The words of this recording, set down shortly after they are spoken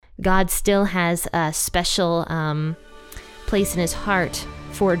God still has a special place in his heart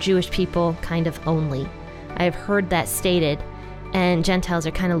for Jewish people kind of only. I have heard that stated, and Gentiles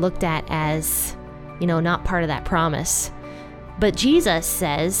are kind of looked at as, not part of that promise. But Jesus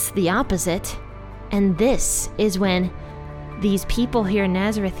says the opposite, and this is when these people here in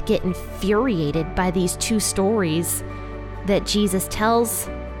Nazareth get infuriated by these two stories that Jesus tells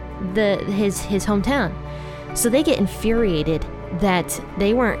his hometown. So they get infuriated that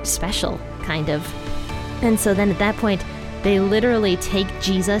they weren't special, kind of. And so then at that point, they literally take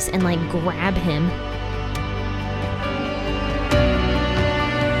Jesus and grab him.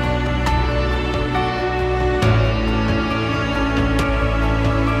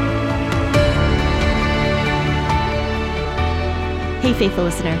 Hey, faithful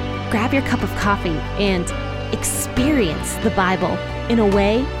listener, grab your cup of coffee and experience the Bible in a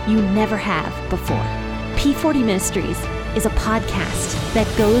way you never have before. P40 Ministries is a podcast that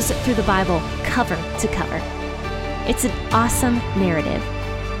goes through the Bible cover to cover. It's an awesome narrative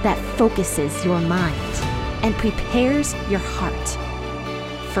that focuses your mind and prepares your heart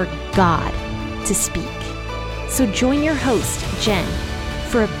for God to speak. So join your host, Jen,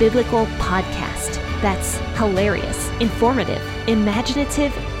 for a biblical podcast that's hilarious, informative,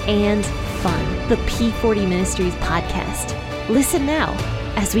 imaginative, and fun. The P40 Ministries podcast. Listen now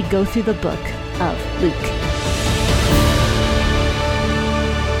as we go through the book of Luke.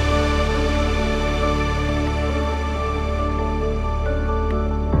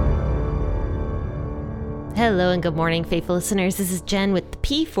 Hello and good morning, faithful listeners. This is Jen with the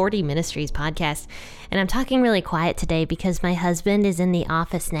P40 Ministries podcast, and I'm talking really quiet today because my husband is in the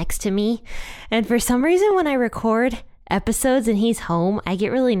office next to me, and for some reason when I record episodes and he's home, I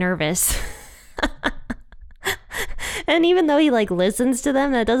get really nervous. And even though he listens to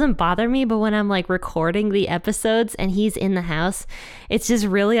them, that doesn't bother me, but when I'm recording the episodes and he's in the house, it's just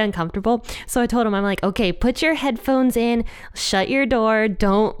really uncomfortable. So I told him, I'm okay, put your headphones in, shut your door,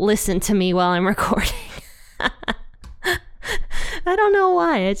 don't listen to me while I'm recording. I don't know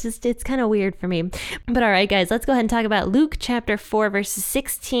why. It's kind of weird for me. But all right, guys, let's go ahead and talk about Luke chapter 4, verses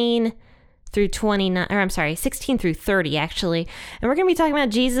 16 through 29, or I'm sorry, 16 through 30, actually. And we're going to be talking about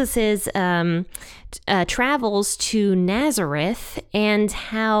Jesus's travels to Nazareth and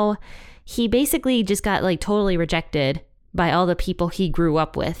how he basically just got totally rejected by all the people he grew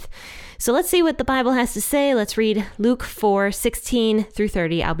up with. So let's see what the Bible has to say. Let's read Luke 4, 16 through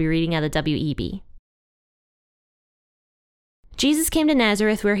 30. I'll be reading out of the WEB. Jesus came to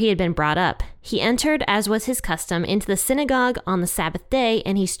Nazareth where he had been brought up. He entered, as was his custom, into the synagogue on the Sabbath day,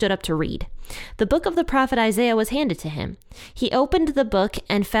 and he stood up to read. The book of the prophet Isaiah was handed to him. He opened the book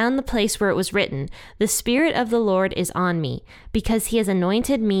and found the place where it was written, "The Spirit of the Lord is on me, because he has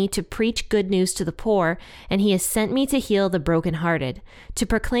anointed me to preach good news to the poor, and he has sent me to heal the brokenhearted, to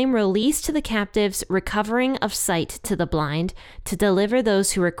proclaim release to the captives, recovering of sight to the blind, to deliver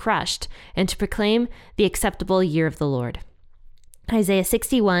those who were crushed, and to proclaim the acceptable year of the Lord." Isaiah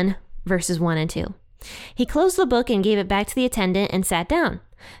 61, verses 1 and 2. He closed the book and gave it back to the attendant and sat down.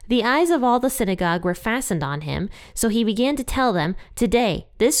 The eyes of all the synagogue were fastened on him, so he began to tell them, "Today,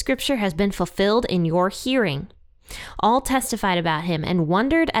 this scripture has been fulfilled in your hearing." All testified about him and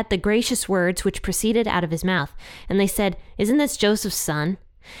wondered at the gracious words which proceeded out of his mouth. And they said, "Isn't this Joseph's son?"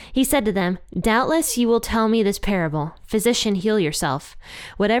 He said to them, "Doubtless you will tell me this parable. Physician, heal yourself.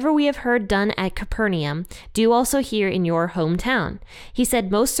 Whatever we have heard done at Capernaum, do also here in your hometown." He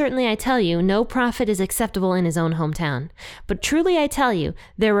said, "Most certainly I tell you, no prophet is acceptable in his own hometown. But truly I tell you,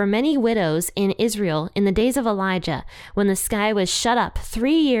 there were many widows in Israel in the days of Elijah, when the sky was shut up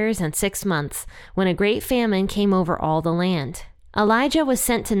 3 years and 6 months, when a great famine came over all the land. Elijah was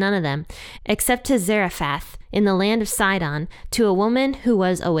sent to none of them, except to Zarephath in the land of Sidon, to a woman who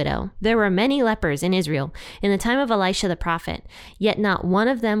was a widow. There were many lepers in Israel in the time of Elisha the prophet, yet not one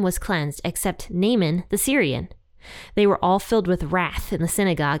of them was cleansed except Naaman the Syrian. They were all filled with wrath in the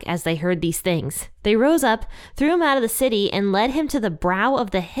synagogue as they heard these things. They rose up, threw him out of the city, and led him to the brow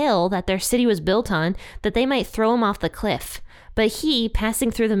of the hill that their city was built on, that they might throw him off the cliff. But he, passing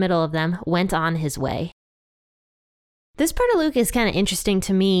through the middle of them, went on his way. This part of Luke is kind of interesting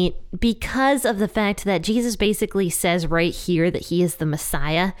to me because of the fact that Jesus basically says right here that he is the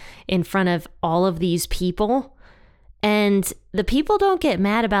Messiah in front of all of these people. And the people don't get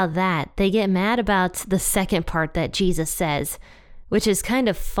mad about that. They get mad about the second part that Jesus says, which is kind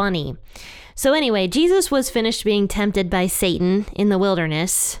of funny. So anyway, Jesus was finished being tempted by Satan in the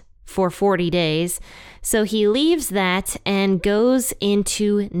wilderness for 40 days. So he leaves that and goes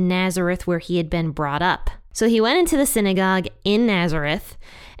into Nazareth where he had been brought up. So he went into the synagogue in Nazareth,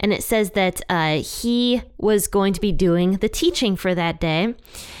 and it says that he was going to be doing the teaching for that day.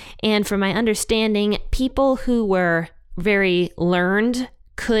 And from my understanding, people who were very learned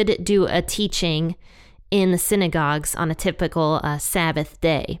could do a teaching in the synagogues on a typical Sabbath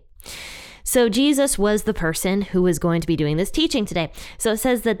day. So Jesus was the person who was going to be doing this teaching today. So it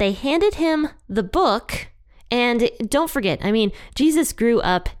says that they handed him the book. And don't forget, I mean, Jesus grew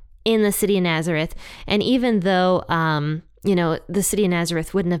up in the city of Nazareth. And even though, the city of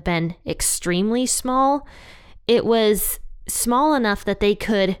Nazareth wouldn't have been extremely small, it was small enough that they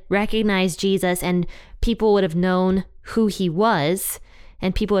could recognize Jesus and people would have known who he was.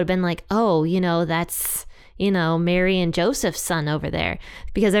 And people would have been like, oh, that's, Mary and Joseph's son over there.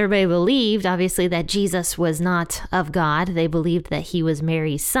 Because everybody believed, obviously, that Jesus was not of God. They believed that he was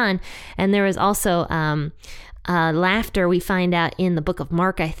Mary's son. And there was also laughter we find out in the book of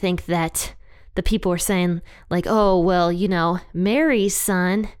Mark, I think, that the people were saying like, oh, well, Mary's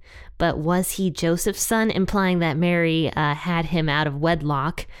son, but was he Joseph's son? Implying that Mary had him out of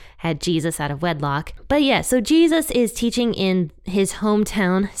wedlock, had Jesus out of wedlock. But yeah, so Jesus is teaching in his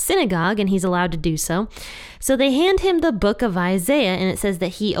hometown synagogue, and he's allowed to do so. So they hand him the book of Isaiah, and it says that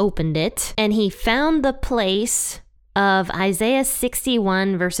he opened it, and he found the place of Isaiah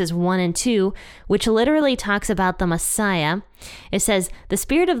 61 verses 1 and 2, which literally talks about the Messiah. It says, "The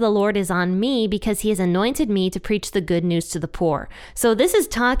Spirit of the Lord is on me because he has anointed me to preach the good news to the poor." So this is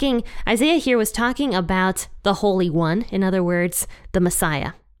Isaiah here was talking about the Holy One, in other words, the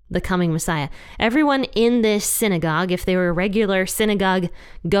Messiah, the coming Messiah. Everyone in this synagogue, if they were regular synagogue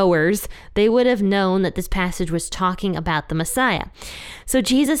goers, they would have known that this passage was talking about the Messiah. So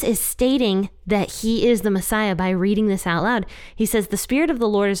Jesus is stating that he is the Messiah by reading this out loud. He says, "The Spirit of the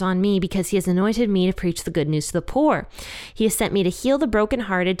Lord is on me because he has anointed me to preach the good news to the poor. He has sent me to heal the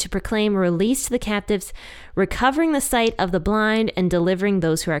brokenhearted, to proclaim release to the captives, recovering the sight of the blind, and delivering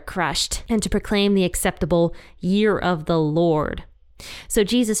those who are crushed, and to proclaim the acceptable year of the Lord." So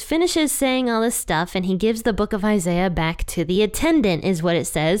Jesus finishes saying all this stuff, and he gives the book of Isaiah back to the attendant, is what it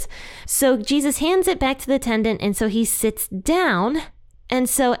says. So Jesus hands it back to the attendant, and so he sits down, and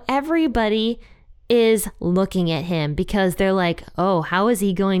so everybody is looking at him because they're like, oh, how is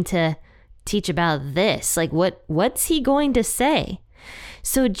he going to teach about this? Like, what's he going to say?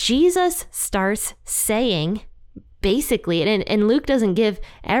 So Jesus starts saying, basically, and Luke doesn't give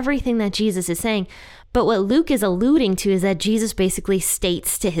everything that Jesus is saying, but what Luke is alluding to is that Jesus basically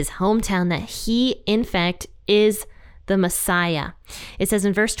states to his hometown that he, in fact, is the Messiah. It says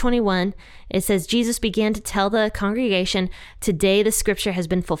in verse 21, it says, "Jesus began to tell the congregation, 'Today the scripture has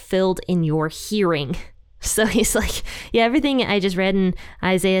been fulfilled in your hearing.'" So he's like, yeah, everything I just read in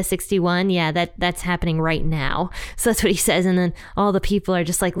Isaiah 61, yeah, that's happening right now. So that's what he says. And then all the people are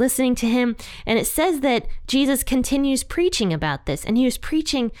just like listening to him. And it says that Jesus continues preaching about this. And he was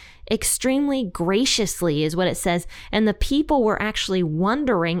preaching extremely graciously, is what it says. And the people were actually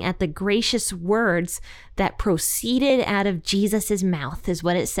wondering at the gracious words that proceeded out of Jesus's mouth, is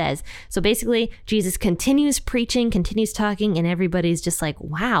what it says. So basically, Jesus continues preaching, continues talking, and everybody's just like,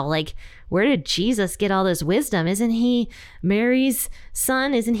 wow, like, where did Jesus get all this wisdom? Isn't he Mary's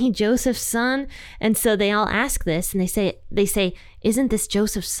son? Isn't he Joseph's son? And so they all ask this, and they say, isn't this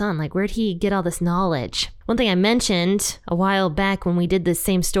Joseph's son? Like, where'd he get all this knowledge? One thing I mentioned a while back when we did this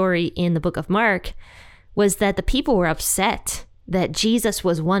same story in the book of Mark was that the people were upset that Jesus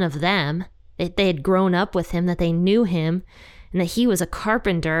was one of them. They had grown up with him, that they knew him, and that he was a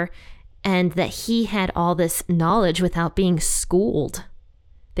carpenter, and that he had all this knowledge without being schooled.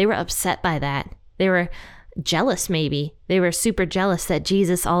 They were upset by that. They were jealous, maybe. They were super jealous that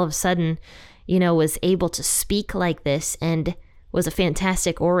Jesus all of a sudden, was able to speak like this and was a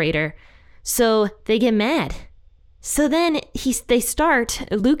fantastic orator. So they get mad. So then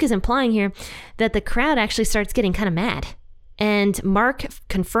Luke is implying here that the crowd actually starts getting kind of mad. And Mark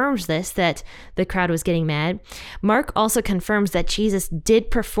confirms this, that the crowd was getting mad. Mark also confirms that Jesus did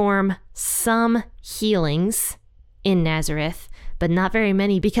perform some healings in Nazareth, but not very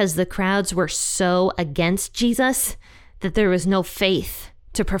many, because the crowds were so against Jesus that there was no faith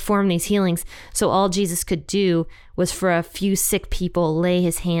to perform these healings. So all Jesus could do was for a few sick people lay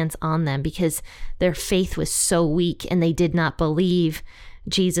his hands on them, because their faith was so weak and they did not believe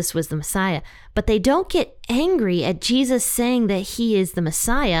Jesus was the Messiah. But they don't get angry at Jesus saying that he is the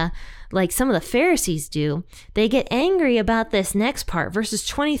Messiah like some of the Pharisees do. They get angry about this next part, verses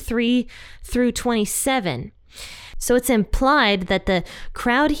 23 through 27. So it's implied that the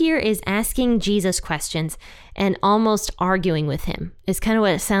crowd here is asking Jesus questions and almost arguing with him. It's kind of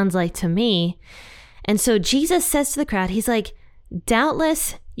what it sounds like to me. And so Jesus says to the crowd, he's like,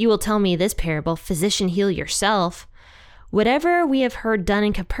 "Doubtless you will tell me this parable, 'Physician, heal yourself. Whatever we have heard done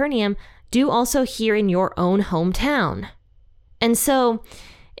in Capernaum, do also here in your own hometown.'" And so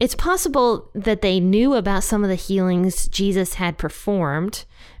It's possible that they knew about some of the healings Jesus had performed,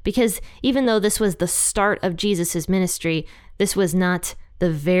 because even though this was the start of Jesus's ministry, this was not the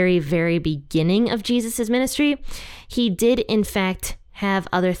very, very beginning of Jesus's ministry. He did, in fact, have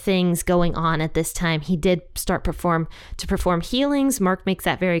other things going on at this time. He did start to perform healings. Mark makes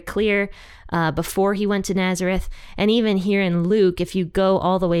that very clear before he went to Nazareth. And even here in Luke, if you go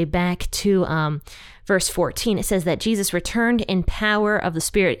all the way back to verse 14, it says that Jesus returned in power of the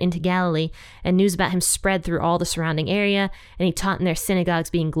Spirit into Galilee, and news about him spread through all the surrounding area, and he taught in their synagogues,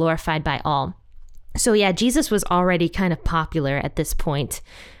 being glorified by all. So yeah, Jesus was already kind of popular at this point,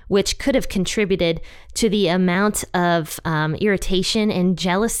 which could have contributed to the amount of irritation and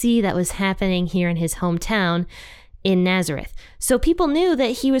jealousy that was happening here in his hometown in Nazareth. So people knew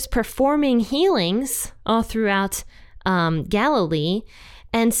that he was performing healings all throughout Galilee.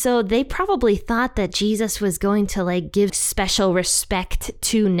 And so they probably thought that Jesus was going to give special respect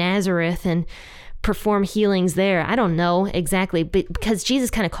to Nazareth and perform healings there. I don't know exactly, but because Jesus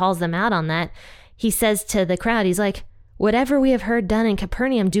kind of calls them out on that. He says to the crowd, he's like, whatever we have heard done in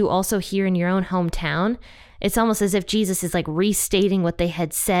Capernaum, do also here in your own hometown. It's almost as if Jesus is restating what they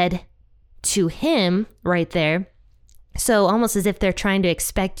had said to him right there. So almost as if they're trying to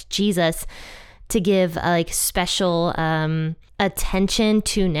expect Jesus to give special attention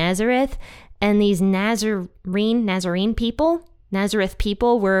to Nazareth. And these Nazarene people, Nazareth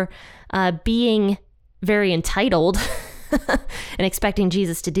people were being very entitled and expecting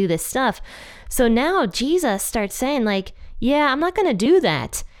Jesus to do this stuff. So now Jesus starts saying yeah, I'm not going to do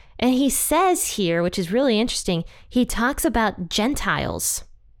that. And he says here, which is really interesting, he talks about Gentiles.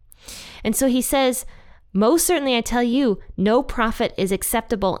 And so he says, most certainly I tell you, no prophet is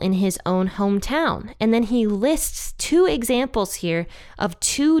acceptable in his own hometown. And then he lists 2 examples here of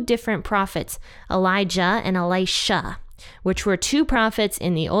 2 different prophets, Elijah and Elisha, which were 2 prophets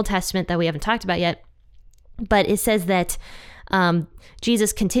in the Old Testament that we haven't talked about yet. But it says that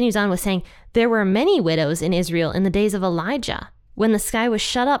Jesus continues on with saying, there were many widows in Israel in the days of Elijah, when the sky was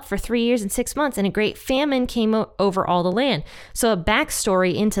shut up for 3 years and 6 months, and a great famine came over all the land. So a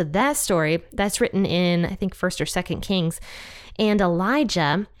backstory into that story, that's written in, I think, 1st or 2nd Kings. And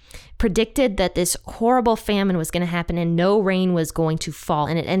Elijah predicted that this horrible famine was going to happen and no rain was going to fall.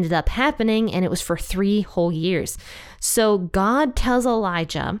 And it ended up happening, and it was for 3 whole years. So God tells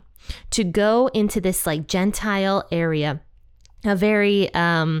Elijah to go into this Gentile area, a very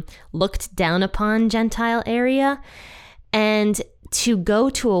looked down upon Gentile area, and to go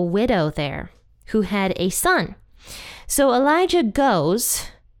to a widow there who had a son. So Elijah goes,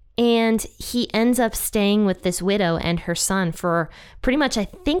 and he ends up staying with this widow and her son for pretty much, I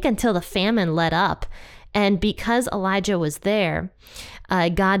think, until the famine let up. And because Elijah was there,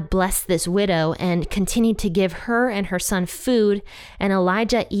 God blessed this widow and continued to give her and her son food. And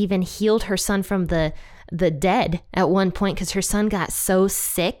Elijah even healed her son from the dead at one point, because her son got so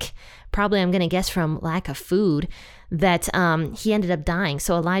sick, probably I'm going to guess from lack of food, that he ended up dying.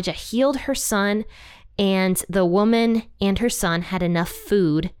 So Elijah healed her son, and the woman and her son had enough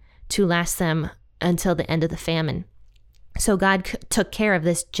food to last them until the end of the famine. So God took care of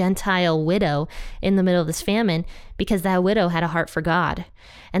this Gentile widow in the middle of this famine, because that widow had a heart for God.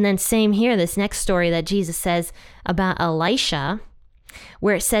 And then same here, this next story that Jesus says about Elisha,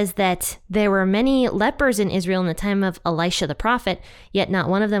 where it says that there were many lepers in Israel in the time of Elisha the prophet, yet not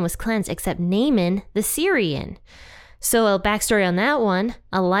one of them was cleansed except Naaman the Syrian. So a backstory on that one,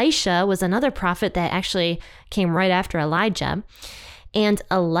 Elisha was another prophet that actually came right after Elijah. And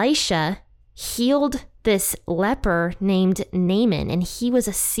Elisha healed this leper named Naaman, and he was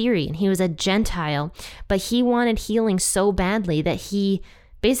a Syrian. He was a Gentile, but he wanted healing so badly that he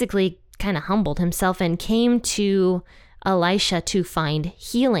basically kind of humbled himself and came to Elisha to find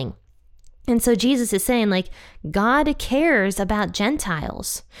healing. And so Jesus is saying, God cares about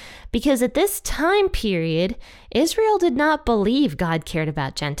Gentiles, because at this time period, Israel did not believe God cared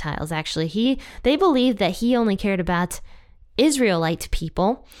about Gentiles. Actually, they believed that he only cared about Israelite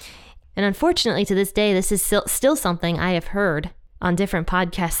people. And unfortunately, to this day, this is still something I have heard on different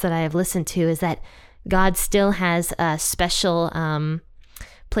podcasts that I have listened to, is that God still has a special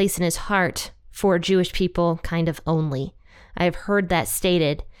place in his heart for Jewish people kind of only. I have heard that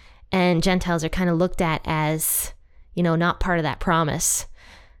stated, and Gentiles are kind of looked at as, not part of that promise.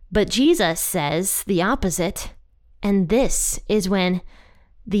 But Jesus says the opposite, and this is when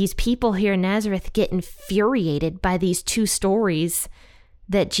these people here in Nazareth get infuriated by these 2 stories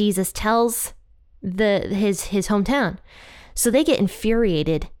that Jesus tells his hometown. So they get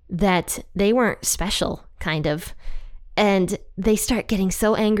infuriated that they weren't special, kind of. And they start getting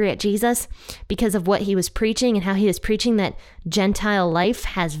so angry at Jesus because of what he was preaching and how he was preaching that Gentile life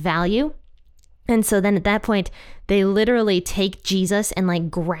has value. And so then at that point, they literally take Jesus and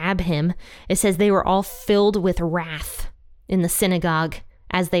like grab him. It says they were all filled with wrath in the synagogue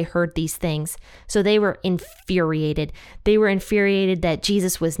as they heard these things. So they were infuriated. They were infuriated that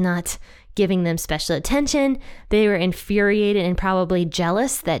Jesus was not giving them special attention. They were infuriated and probably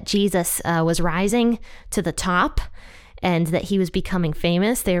jealous that Jesus was rising to the top and that he was becoming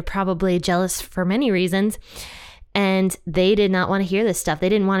famous. They were probably jealous for many reasons. And they did not want to hear this stuff. They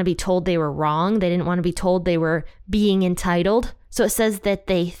didn't want to be told they were wrong. They didn't want to be told they were being entitled. So it says that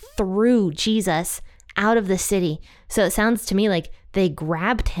they threw Jesus out of the city. So it sounds to me like they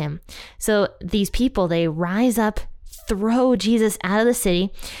grabbed him. So these people, they rise up, throw Jesus out of the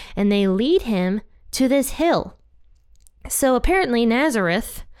city, and they lead him to this hill. So apparently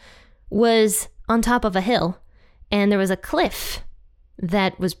Nazareth was on top of a hill, and there was a cliff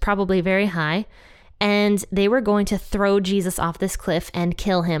that was probably very high, and they were going to throw Jesus off this cliff and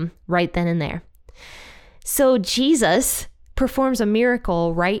kill him right then and there. So Jesus performs a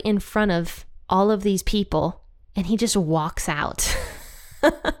miracle right in front of all of these people, and he just walks out.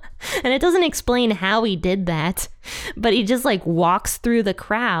 And it doesn't explain how he did that, but he just like walks through the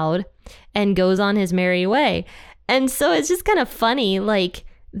crowd and goes on his merry way. And so it's just kind of funny, like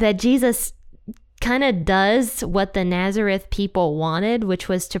that Jesus kind of does what the Nazareth people wanted, which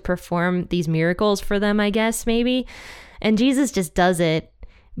was to perform these miracles for them, I guess, maybe. And Jesus just does it.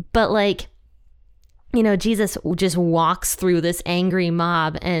 But like, you know, Jesus just walks through this angry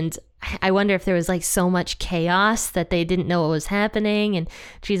mob, and I wonder if there was like so much chaos that they didn't know what was happening and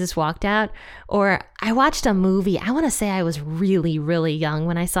Jesus walked out. Or I watched a movie. I want to say I was really, really young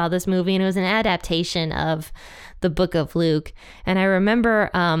when I saw this movie, and it was an adaptation of the book of Luke. And I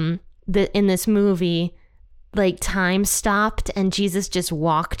remember in this movie, like time stopped and Jesus just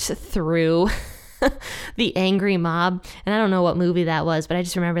walked through the angry mob. And I don't know what movie that was, but I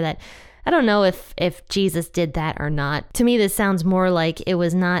just remember that. I don't know if Jesus did that or not. To me, this sounds more like it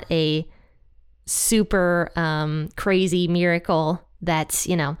was not a super crazy miracle. That's,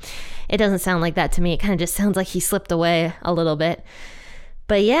 you know, it doesn't sound like that to me. It kind of just sounds like he slipped away a little bit.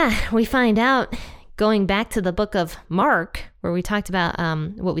 But yeah, we find out, going back to the book of Mark, where we talked about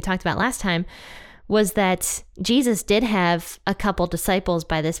what we talked about last time, was that Jesus did have a couple disciples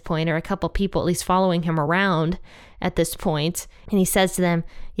by this point, or a couple people at least following him around at this point. And he says to them,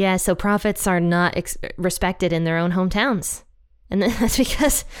 yeah, so prophets are not respected in their own hometowns. And that's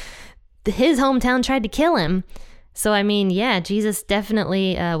because his hometown tried to kill him. So, I mean, yeah, Jesus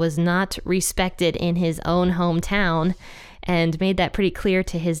definitely was not respected in his own hometown, and made that pretty clear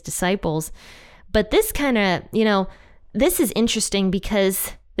to his disciples. But this kind of, you know, this is interesting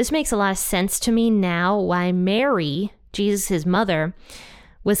because this makes a lot of sense to me now why Mary, Jesus' mother,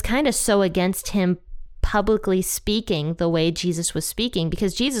 was kind of so against him publicly speaking the way Jesus was speaking,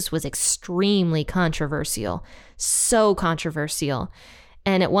 because Jesus was extremely controversial, so controversial.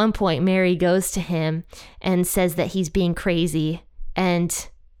 And at one point, Mary goes to him and says that he's being crazy, and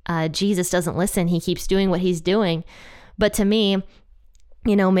Jesus doesn't listen. He keeps doing what he's doing. But to me,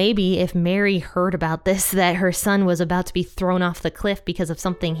 you know, maybe if Mary heard about this, that her son was about to be thrown off the cliff because of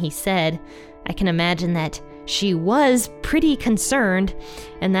something he said, I can imagine that she was pretty concerned,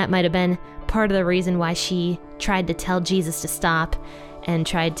 and that might have been part of the reason why she tried to tell Jesus to stop and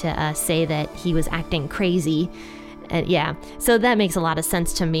tried to say that he was acting crazy. And yeah, so that makes a lot of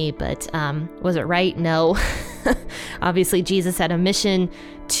sense to me, but was it right? No. Obviously, Jesus had a mission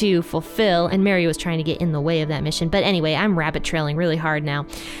to fulfill, and Mary was trying to get in the way of that mission. But anyway, I'm rabbit trailing really hard now.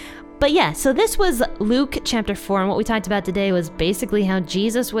 But yeah, so this was Luke chapter 4, and what we talked about today was basically how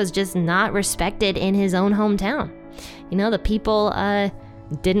Jesus was just not respected in his own hometown. You know, the people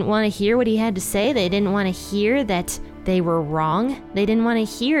didn't want to hear what he had to say. They didn't want to hear that they were wrong. They didn't want to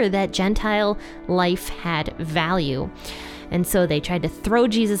hear that Gentile life had value. And so they tried to throw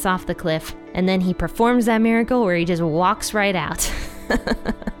Jesus off the cliff, and then he performs that miracle where he just walks right out.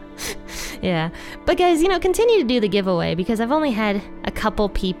 Yeah. But guys, you know, continue to do the giveaway, because I've only had a couple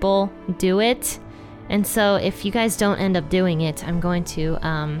people do it. And so if you guys don't end up doing it, I'm going to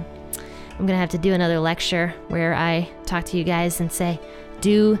have to do another lecture where I talk to you guys and say,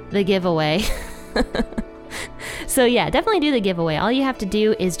 do the giveaway. So yeah, definitely do the giveaway. All you have to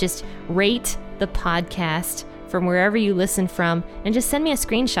do is just rate the podcast from wherever you listen from, and just send me a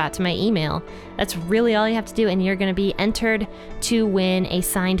screenshot to my email. That's really all you have to do, and you're going to be entered to win a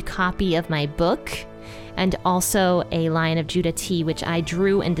signed copy of my book. and also a Lion of Judah tee, which I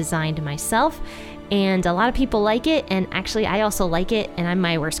drew and designed myself. And a lot of people like it, and actually I also like it, and I'm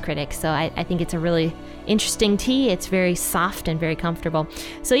my worst critic, so I think it's a really interesting tee. It's very soft and very comfortable.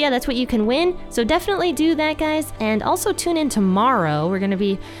 So yeah, that's what you can win. So definitely do that, guys. And also tune in tomorrow. We're going to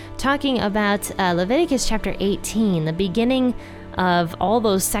be talking about Leviticus chapter 18, the beginning of all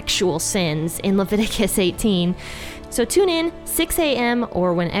those sexual sins in Leviticus 18. So tune in 6 a.m.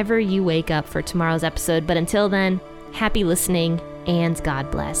 or whenever you wake up for tomorrow's episode. But until then, happy listening and God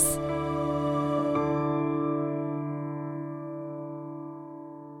bless.